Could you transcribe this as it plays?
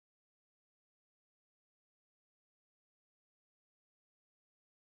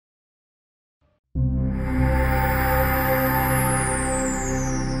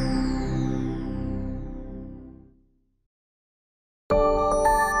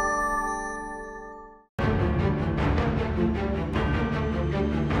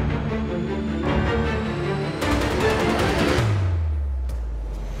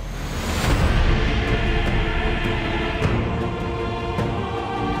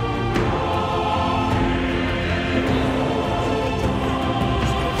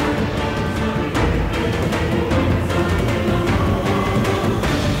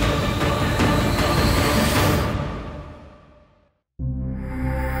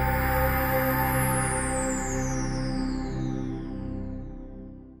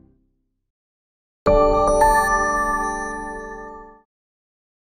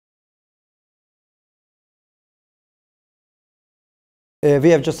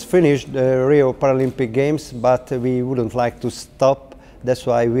We have just finished the Rio Paralympic Games, but we wouldn't like to stop. That's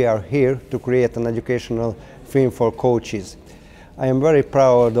why we are here to create an educational film for coaches. I am very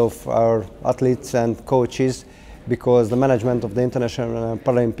proud of our athletes and coaches because the management of the International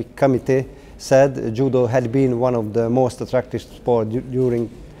Paralympic Committee said Judo had been one of the most attractive sports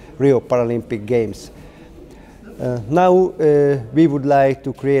during Rio Paralympic Games. Now we would like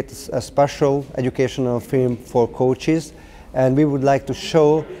to create a special educational film for coaches, and we would like to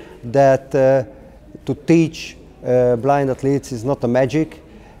show that to teach blind athletes is not a magic.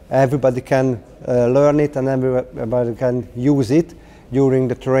 Everybody can learn it and everybody can use it during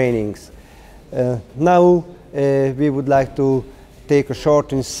the trainings. Now we would like to take a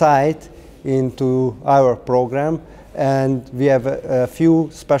short insight into our program, and we have a few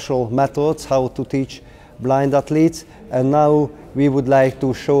special methods how to teach blind athletes, and now we would like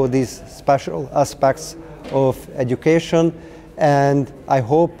to show these special aspects of education, and I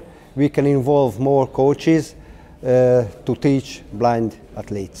hope we can involve more coaches to teach blind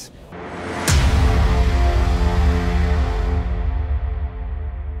athletes.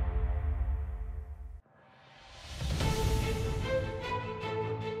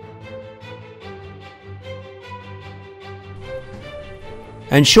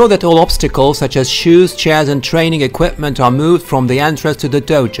 Ensure that all obstacles such as shoes, chairs and training equipment are moved from the entrance to the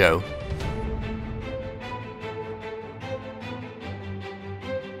dojo.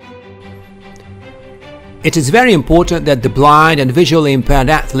 It is very important that the blind and visually impaired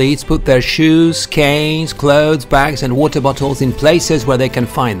athletes put their shoes, canes, clothes, bags and water bottles in places where they can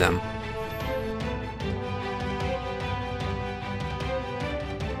find them.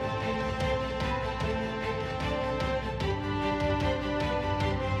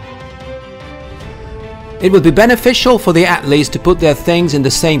 It would be beneficial for the athletes to put their things in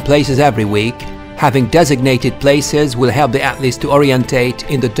the same places every week. Having designated places will help the athletes to orientate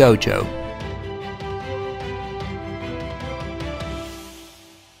in the dojo.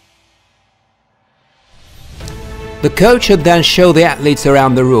 The coach should then show the athletes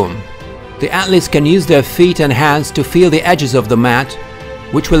around the room. The athletes can use their feet and hands to feel the edges of the mat,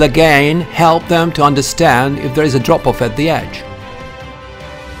 which will again help them to understand if there is a drop-off at the edge.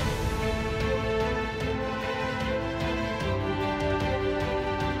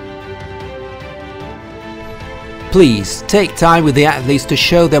 Please take time with the athletes to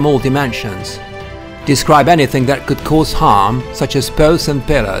show them all dimensions. Describe anything that could cause harm, such as posts and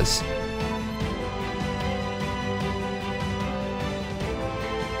pillars.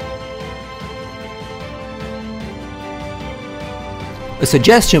 A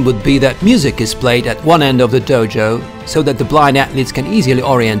suggestion would be that music is played at one end of the dojo so that the blind athletes can easily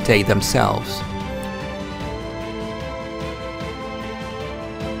orientate themselves.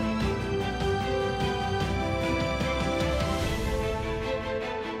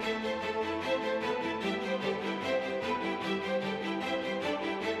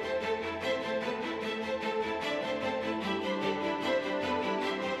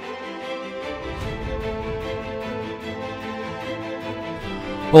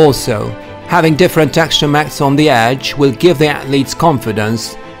 Also, having different texture mats on the edge will give the athletes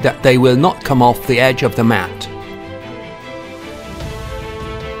confidence that they will not come off the edge of the mat.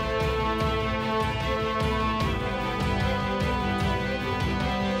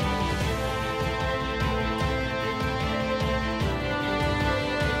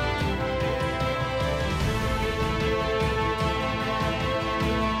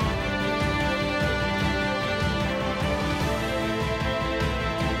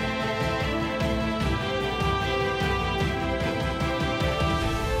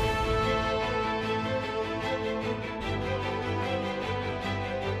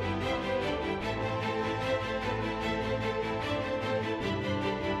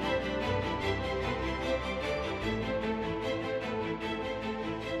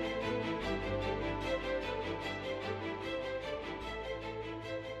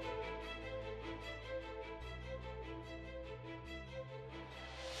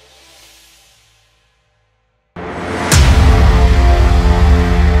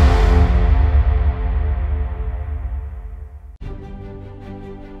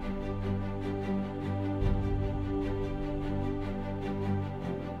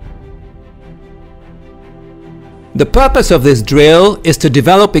 The purpose of this drill is to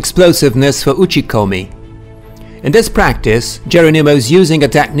develop explosiveness for uchikomi. In this practice, Geronimo is using a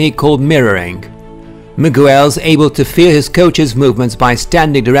technique called mirroring. Miguel is able to feel his coach's movements by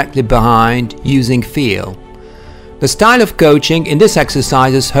standing directly behind, using feel. The style of coaching in this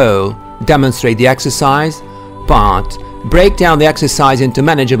exercise is whole, demonstrate the exercise, part, break down the exercise into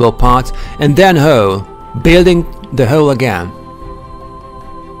manageable parts, and then whole, building the whole again.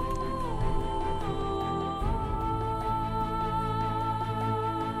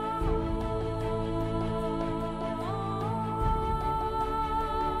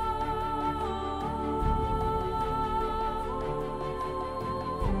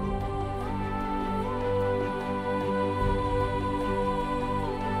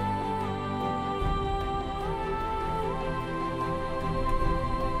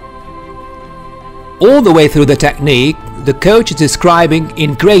 All the way through the technique, the coach is describing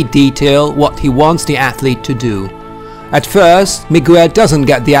in great detail what he wants the athlete to do. At first, Miguel doesn't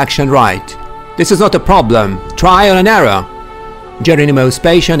get the action right. This is not a problem, trial and error. Geronimo is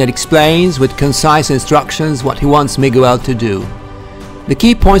patient and explains with concise instructions what he wants Miguel to do. The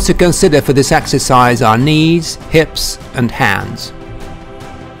key points to consider for this exercise are knees, hips and hands.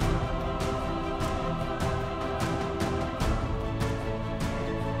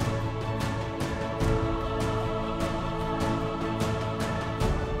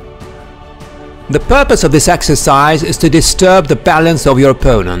 The purpose of this exercise is to disturb the balance of your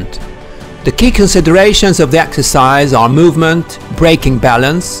opponent. The key considerations of the exercise are movement, breaking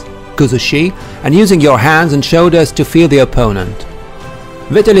balance, kuzushi, and using your hands and shoulders to feel the opponent.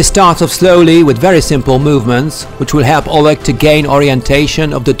 Vitaly starts off slowly with very simple movements, which will help Oleg to gain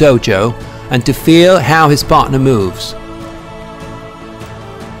orientation of the dojo and to feel how his partner moves.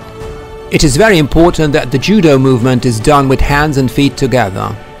 It is very important that the judo movement is done with hands and feet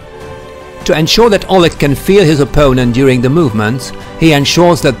together. To ensure that Oleg can feel his opponent during the movements, he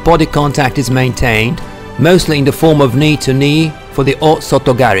ensures that body contact is maintained, mostly in the form of knee to knee for the O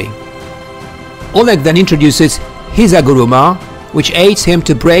Sotogari. Oleg then introduces Hizaguruma, which aids him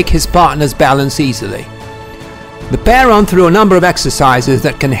to break his partner's balance easily. The pair run through a number of exercises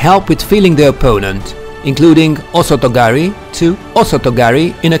that can help with feeling the opponent, including Osotogari to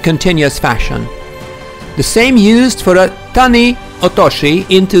Osotogari in a continuous fashion. The same used for a Tani Otoshi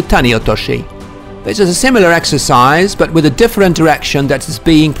into Tani Otoshi. This is a similar exercise but with a different direction that is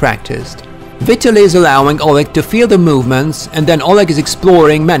being practiced. Vitaly is allowing Oleg to feel the movements, and then Oleg is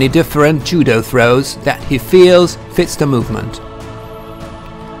exploring many different judo throws that he feels fits the movement.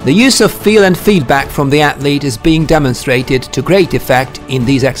 The use of feel and feedback from the athlete is being demonstrated to great effect in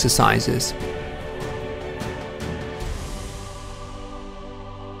these exercises.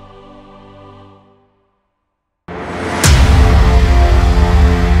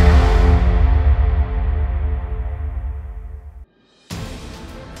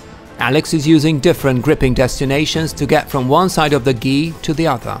 Alex is using different gripping destinations to get from one side of the gi to the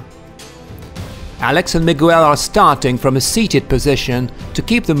other. Alex and Miguel are starting from a seated position to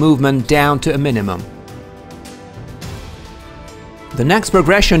keep the movement down to a minimum. The next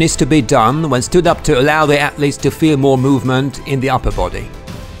progression is to be done when stood up to allow the athletes to feel more movement in the upper body.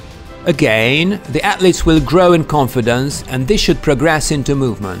 Again, the athletes will grow in confidence and this should progress into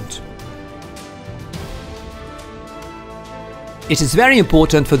movement. It is very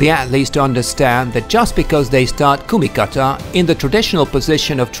important for the athletes to understand that just because they start kumikata in the traditional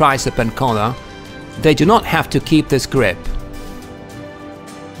position of tricep and collar, they do not have to keep this grip.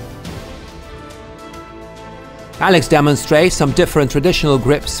 Alex demonstrates some different traditional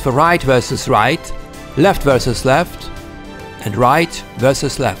grips for right versus right, left versus left, and right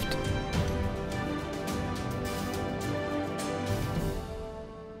versus left.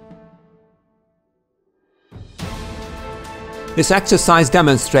 This exercise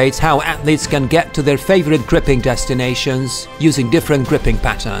demonstrates how athletes can get to their favorite gripping destinations using different gripping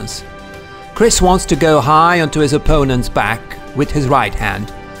patterns. Chris wants to go high onto his opponent's back with his right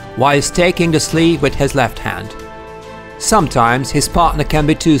hand, whilst taking the sleeve with his left hand. Sometimes his partner can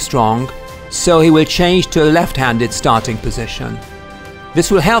be too strong, so he will change to a left-handed starting position. This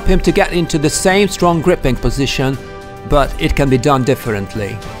will help him to get into the same strong gripping position, but it can be done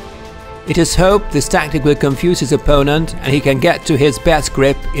differently. It is hoped this tactic will confuse his opponent and he can get to his best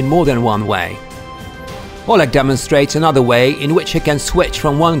grip in more than one way. Oleg demonstrates another way in which he can switch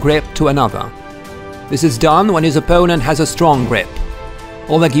from one grip to another. This is done when his opponent has a strong grip.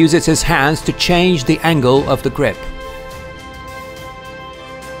 Oleg uses his hands to change the angle of the grip.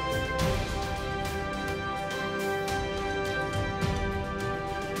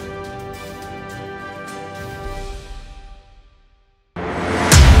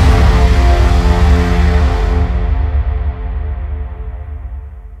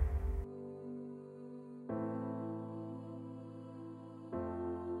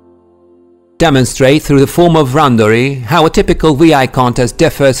 Demonstrate through the form of randori how a typical VI contest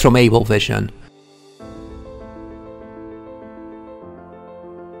differs from able vision.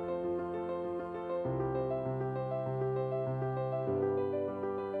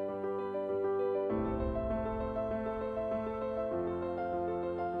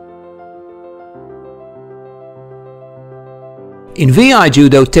 In VI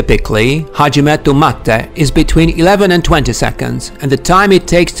Judo typically, Hajime to Mate is between 11 and 20 seconds, and the time it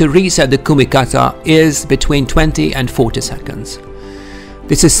takes to reset the kumikata is between 20 and 40 seconds.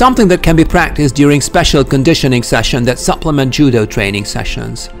 This is something that can be practiced during special conditioning sessions that supplement Judo training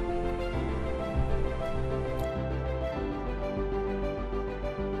sessions.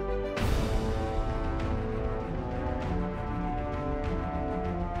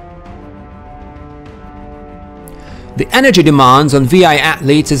 The energy demands on VI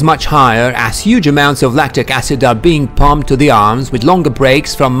athletes is much higher as huge amounts of lactic acid are being pumped to the arms with longer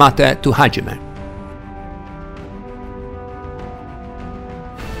breaks from mate to hajime.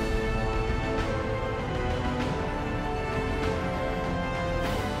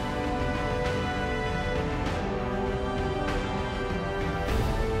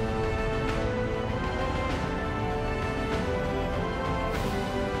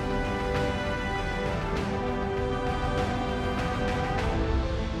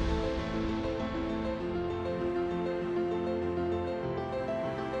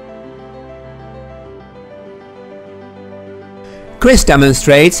 Chris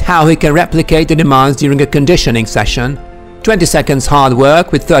demonstrates how he can replicate the demands during a conditioning session, 20 seconds hard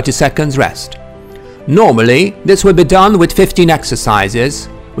work with 30 seconds rest. Normally, this will be done with 15 exercises,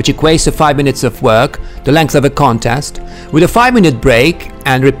 which equates to 5 minutes of work, the length of a contest, with a 5-minute break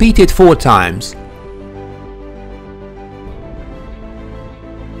and repeat it 4 times.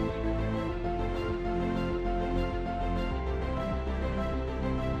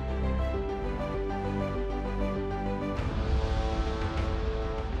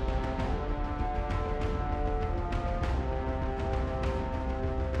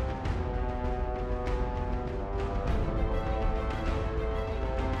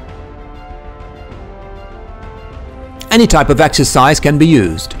 Any type of exercise can be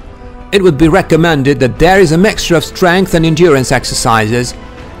used. It would be recommended that there is a mixture of strength and endurance exercises,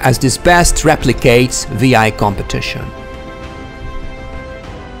 as this best replicates VI competition.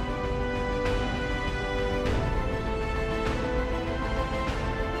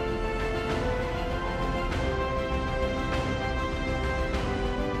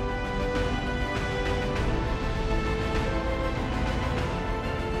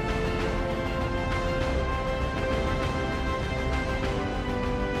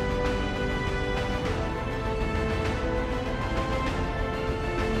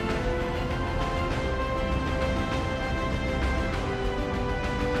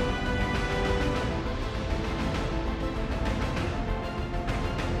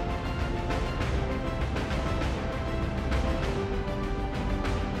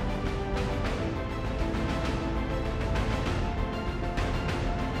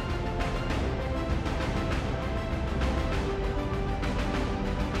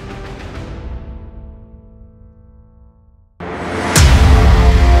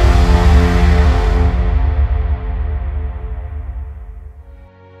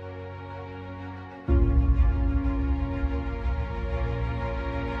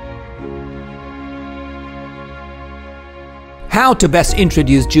 How to best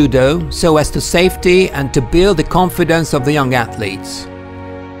introduce Judo so as to safety and to build the confidence of the young athletes.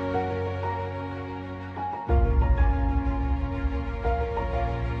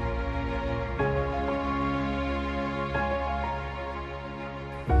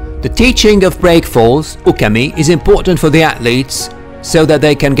 The teaching of break falls, ukemi, is important for the athletes so that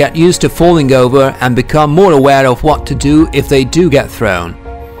they can get used to falling over and become more aware of what to do if they do get thrown.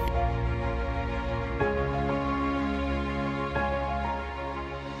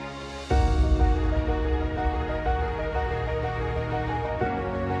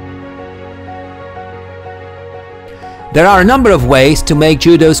 There are a number of ways to make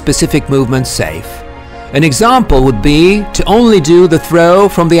judo-specific movements safe. An example would be to only do the throw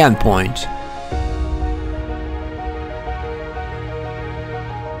from the endpoint.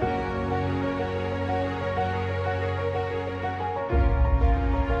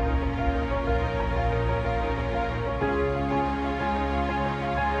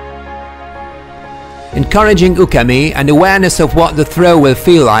 Encouraging ukemi and awareness of what the throw will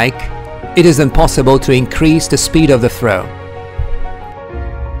feel like, it is then possible to increase the speed of the throw.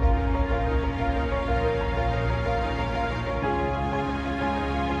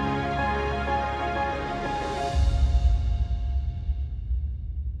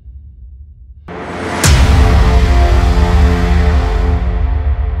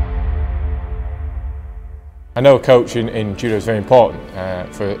 I know coaching in judo is very important.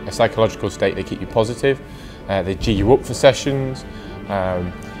 For a psychological state, they keep you positive, they G you up for sessions.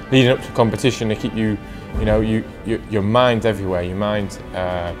 Leading up to competition, they keep you, your mind everywhere. Your mind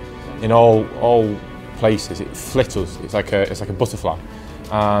in all places. It flitters. It's like a butterfly,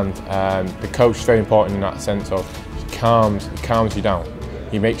 and the coach is very important in that sense of he calms you down.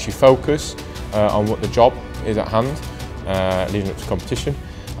 He makes you focus on what the job is at hand, leading up to competition.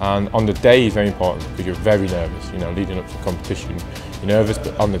 And on the day is very important because you're very nervous. Leading up to competition, you're nervous,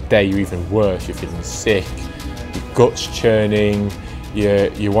 but on the day you're even worse. You're feeling sick, your gut's churning.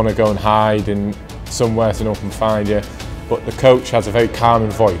 You want to go and hide in somewhere so no one can find you. But the coach has a very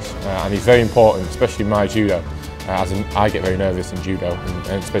calming voice, and he's very important, especially in my judo. as in I get very nervous in judo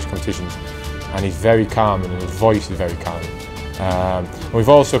and special competitions, and he's very calm and his voice is very calm. We've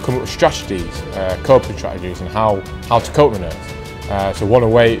also come up with strategies, coping strategies, and how to cope with nerves. So one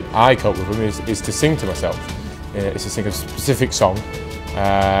way I cope with them is to sing to myself. It's to sing a specific song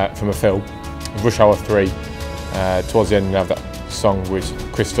from a film, Rush Hour 3. Towards the end, I have that song with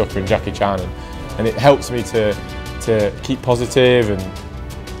Chris Tucker and Jackie Chan, and it helps me to keep positive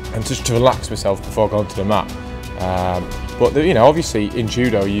and just to relax myself before going to the mat. But you know, obviously in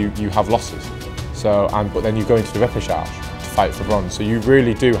judo you have losses, but then you go into the repechage to fight for bronze. So you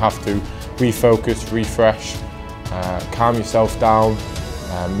really do have to refocus, refresh, calm yourself down,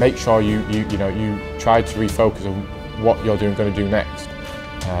 make sure you try to refocus on what you're going to do next.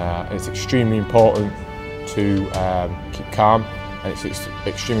 It's extremely important to keep calm, and it's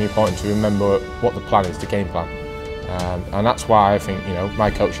extremely important to remember what the plan is, the game plan. And that's why I think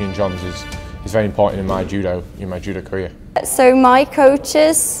my coaching in John's is very important in my judo career. So my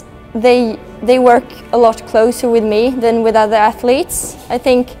coaches, they work a lot closer with me than with other athletes. I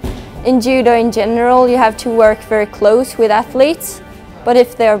think in judo in general you have to work very close with athletes, but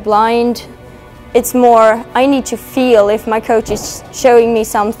if they're blind, it's more I need to feel if my coach is showing me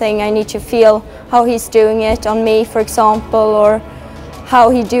something. I need to feel how he's doing it on me, for example, or how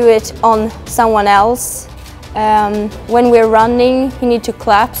he do it on someone else. When we're running, he needs to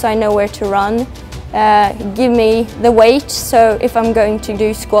clap so I know where to run. Give me the weight, so if I'm going to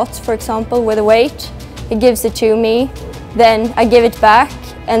do squats, for example, with a weight, he gives it to me, then I give it back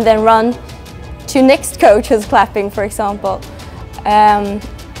and then run to next coach who's clapping, for example.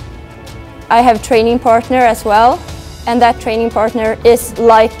 I have training partner as well, and that training partner is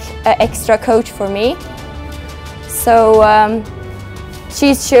like an extra coach for me. So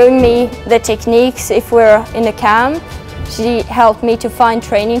she's showing me the techniques if we're in a camp. She helped me to find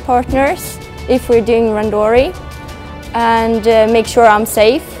training partners if we're doing randori, and make sure I'm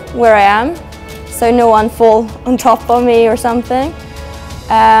safe where I am, so no one fall on top of me or something.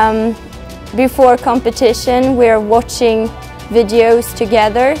 Before competition, we're watching videos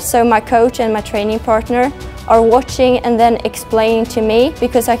together, so my coach and my training partner are watching and then explaining to me,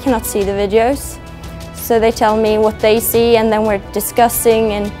 because I cannot see the videos. So they tell me what they see and then we're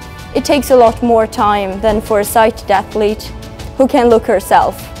discussing, and it takes a lot more time than for a sighted athlete who can look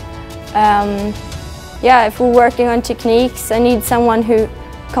herself. Yeah, if we're working on techniques, I need someone who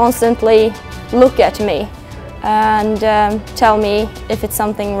constantly look at me and tell me if it's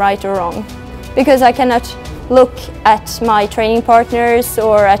something right or wrong, because I cannot look at my training partners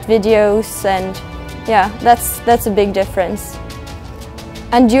or at videos, and yeah, that's a big difference.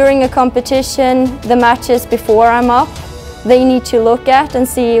 And during a competition, the matches before I'm up, they need to look at and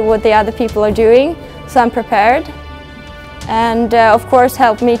see what the other people are doing, so I'm prepared. And of course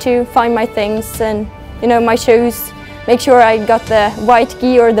help me to find my things and my shoes, make sure I got the white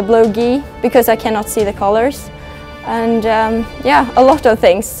gi or the blue gi, because I cannot see the colors. And yeah, a lot of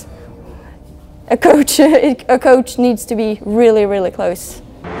things. A coach needs to be really, really close.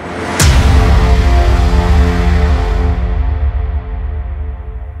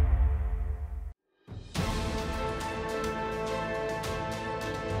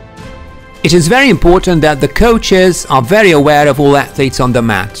 It is very important that the coaches are very aware of all athletes on the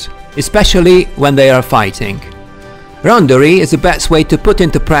mat, especially when they are fighting. Randori is the best way to put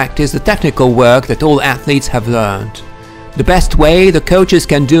into practice the technical work that all athletes have learned. The best way the coaches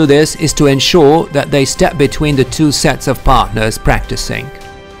can do this is to ensure that they step between the two sets of partners practicing.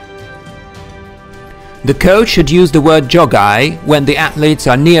 The coach should use the word jogai when the athletes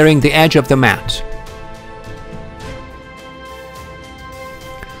are nearing the edge of the mat.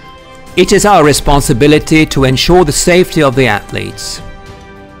 It is our responsibility to ensure the safety of the athletes.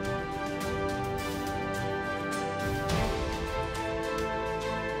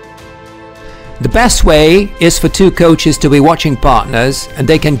 The best way is for two coaches to be watching partners, and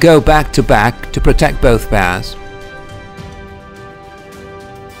they can go back to back to protect both pairs.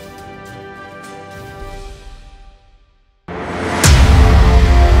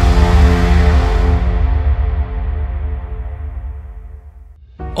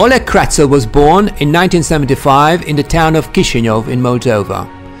 Oleg Kratzel was born in 1975 in the town of Chisinau in Moldova.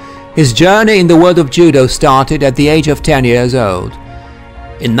 His journey in the world of judo started at the age of 10 years old.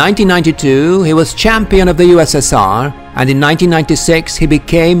 In 1992 he was champion of the USSR, and in 1996 he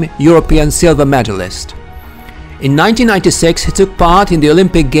became European silver medalist. In 1996 he took part in the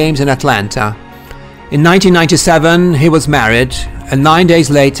Olympic Games in Atlanta. In 1997 he was married, and 9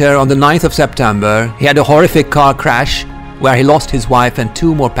 days later, on the 9th of September, he had a horrific car crash where he lost his wife and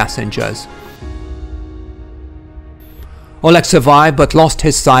 2 more passengers. Oleg survived but lost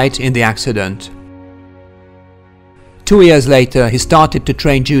his sight in the accident. 2 years later, he started to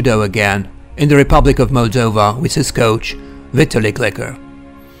train judo again in the Republic of Moldova with his coach, Vitaly Kliker.